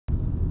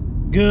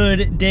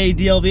Good day,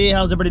 DLV.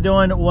 How's everybody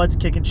doing? What's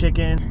kicking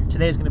chicken?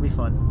 Today's gonna be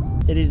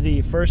fun. It is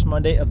the first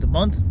Monday of the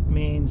month.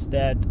 Means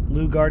that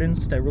Lou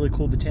Gardens, that really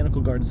cool botanical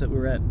gardens that we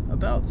were at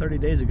about 30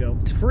 days ago,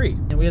 it's free.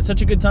 And we had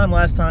such a good time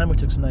last time. We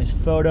took some nice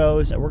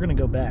photos that we're gonna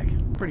go back.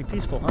 Pretty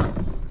peaceful, huh?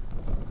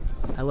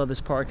 I love this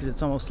park because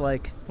it's almost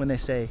like when they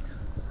say,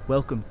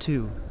 "Welcome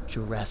to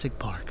Jurassic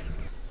Park."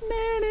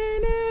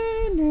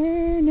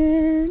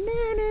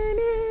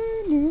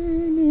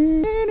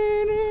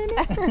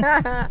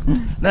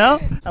 No?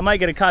 I might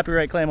get a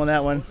copyright claim on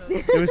that one.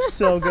 It was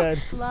so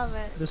good. Love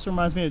it. This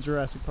reminds me of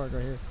Jurassic Park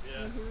right here.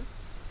 Yeah.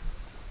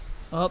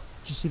 Oh,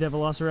 did you see that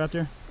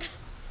velociraptor?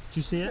 Did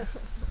you see it?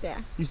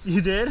 Yeah.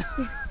 You did?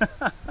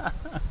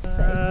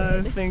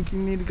 I think you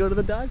need to go to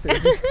the doctor.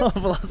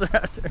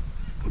 Velociraptor.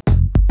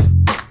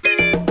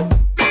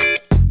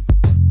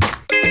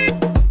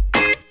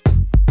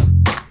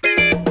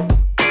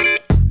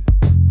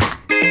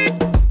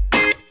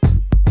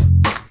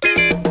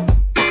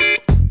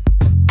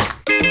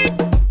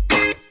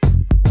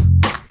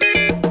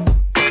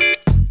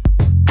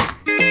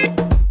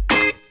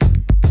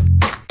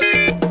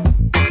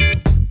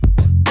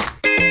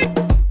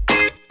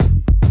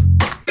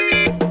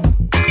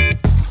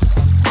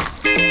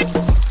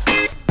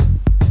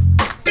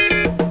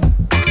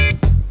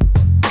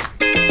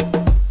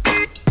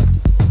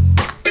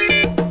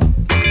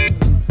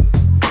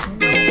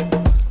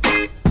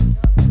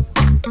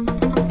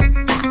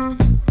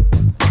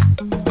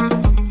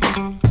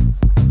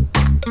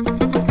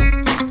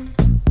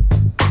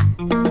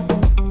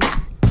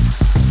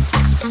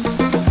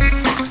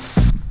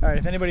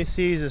 If anybody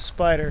sees a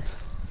spider,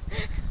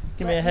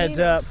 give me a heads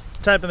up.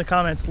 Type in the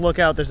comments, look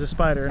out, there's a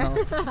spider and all.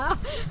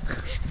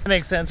 That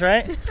makes sense,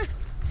 right?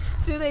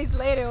 2 days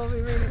later we'll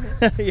be reading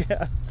it.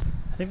 Yeah.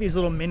 I think these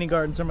little mini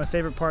gardens are my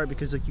favorite part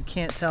because like you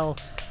can't tell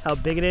how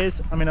big it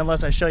is. I mean,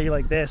 unless I show you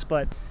like this,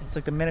 but it's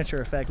like the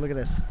miniature effect. Look at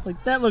this.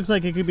 Like that looks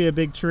like it could be a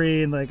big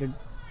tree and like a...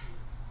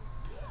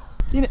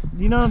 You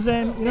know what I'm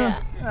saying? You know?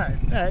 Yeah. All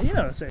right, you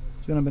know what I'm saying.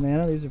 Do you want a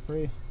banana? These are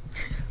free.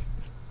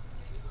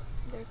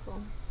 They're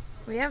cool.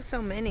 We have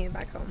so many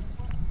back home.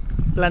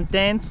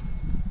 Plantains.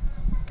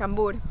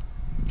 Cambur.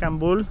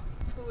 Cambur.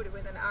 Bur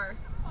with an R.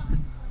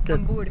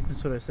 Cambur.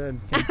 That's what I said.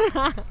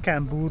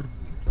 Cambur.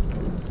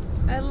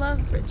 I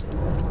love bridges.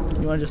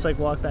 You want to just like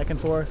walk back and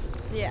forth?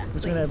 Yeah.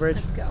 Between that bridge?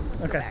 Let's go.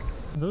 Let's go back.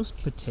 Are those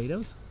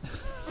potatoes?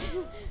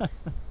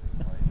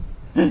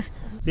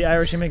 The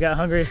Irishman got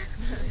hungry,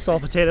 saw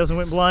potatoes and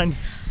went blind.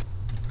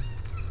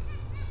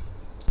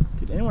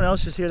 Did anyone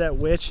else just hear that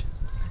witch?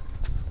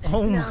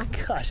 Oh No. my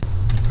gosh.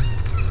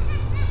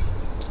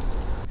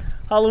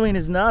 Halloween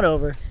is not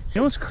over. You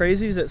know what's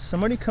crazy is that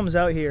somebody comes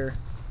out here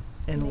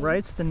and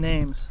writes the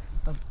names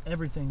of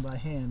everything by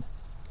hand.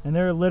 And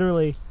there are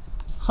literally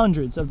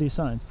hundreds of these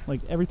signs.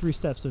 Like every 3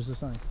 steps there's a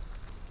sign.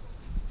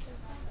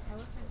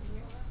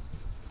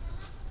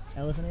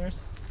 Elephant ears?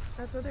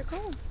 That's what they're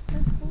called.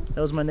 That's cool.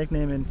 That was my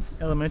nickname in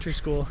elementary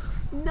school.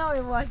 No,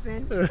 it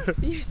wasn't.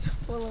 You're so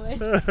full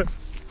of it.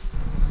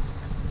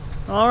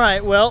 All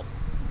right, well,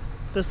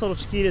 this little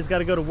chiquita's got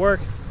to go to work,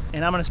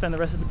 and I'm gonna spend the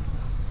rest of the...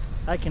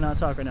 I cannot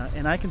talk right now,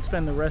 and I can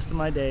spend the rest of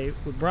my day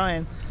with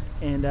Brian,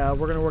 and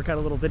we're gonna work out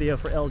a little video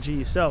for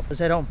LG. So let's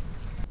head home.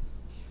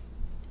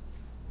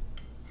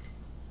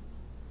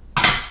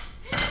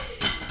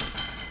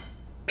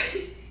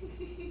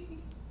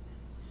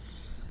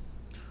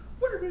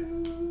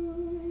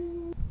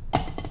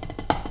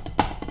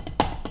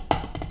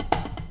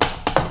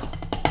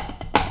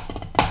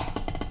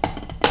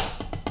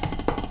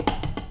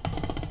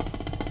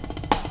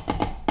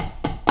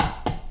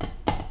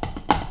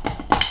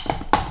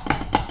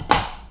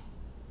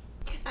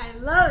 I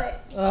love it.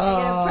 I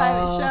get a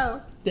private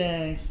show.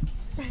 Thanks.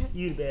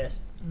 You the best.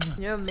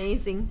 You're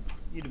amazing.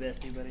 You the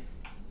best, dude, buddy.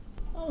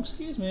 Oh,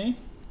 excuse me.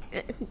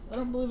 I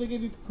don't believe I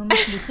gave you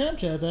permission to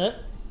Snapchat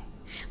that.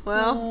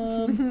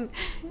 Well,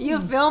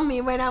 you film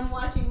me when I'm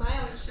watching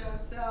my own show,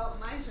 so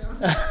my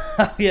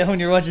show. Yeah, when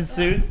you're watching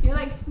Suits. You're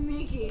like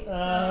sneaky, so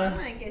I'm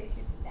gonna get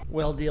you.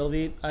 Well,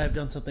 DLV, I have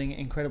done something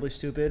incredibly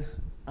stupid.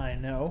 I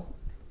know.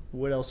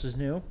 What else is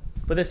new?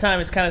 But this time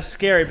it's kind of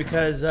scary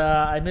because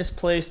I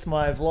misplaced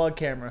my vlog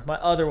camera, my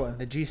other one,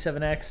 the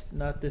G7X,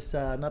 not this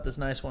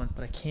nice one,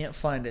 but I can't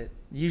find it.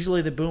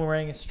 Usually the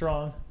boomerang is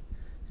strong,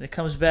 and it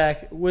comes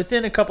back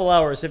within a couple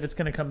hours if it's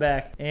gonna come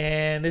back.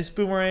 And this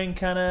boomerang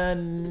kind of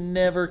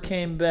never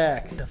came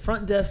back. The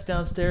front desk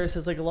downstairs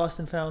has like a lost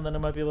and found that I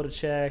might be able to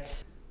check.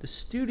 The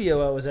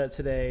studio I was at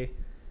today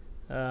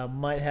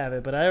might have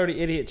it, but I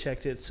already idiot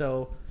checked it,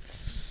 so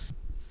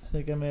I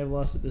think I may have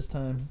lost it this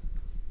time.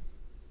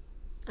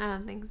 I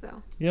don't think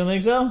so. You don't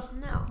think so?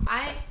 No.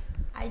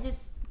 I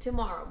just,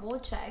 tomorrow,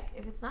 we'll check.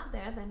 If it's not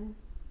there, then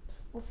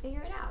we'll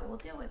figure it out. We'll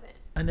deal with it.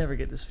 I never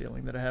get this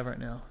feeling that I have right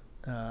now.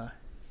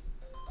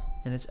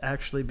 And it's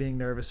actually being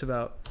nervous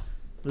about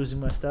losing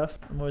my stuff.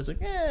 I'm always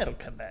like, it'll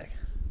come back.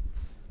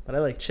 But I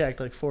like checked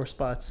like 4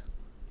 spots.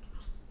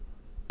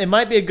 It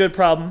might be a good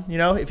problem, you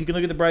know, if you can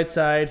look at the bright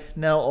side.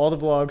 Now all the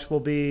vlogs will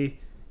be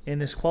in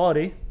this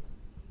quality.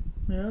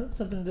 You know,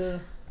 something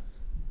to,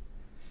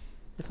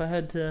 if I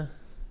had to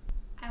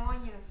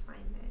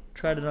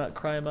try to not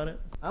cry about it.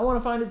 I want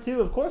to find it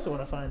too. Of course I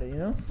want to find it, you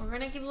know? We're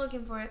gonna keep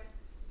looking for it.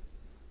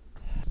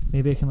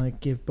 Maybe I can like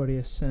give Buddy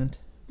a scent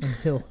and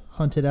he'll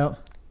hunt it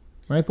out.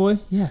 Right, boy?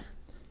 Yeah.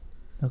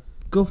 Now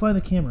go find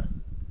the camera.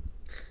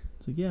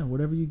 It's like, yeah,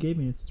 whatever you gave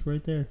me, it's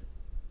right there.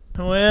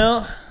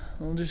 Well,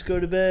 I'll just go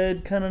to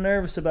bed kind of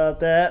nervous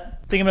about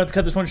that. I think I'm going to have to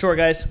cut this one short,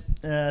 guys.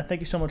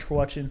 Thank you so much for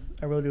watching.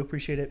 I really do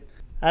appreciate it.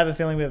 I have a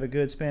feeling we have a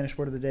good Spanish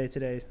word of the day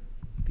today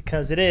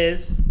because it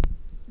is...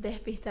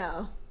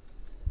 Despistado.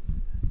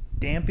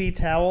 Dampy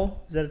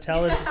towel. Is that a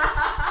towel that's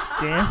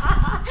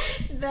damp?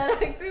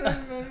 That actually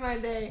made my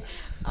day.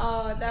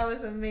 Oh, that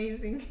was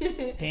amazing.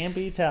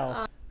 Dampy towel.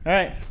 All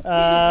right.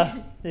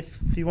 If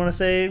you want to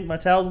say my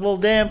towel's a little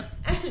damp,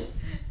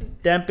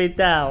 dampy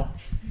towel.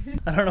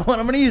 I don't know when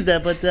I'm going to use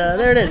that, but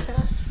there it is. All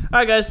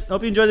right, guys.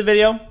 Hope you enjoyed the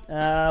video.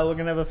 We're going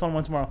to have a fun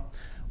one tomorrow.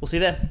 We'll see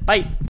you then.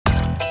 Bye.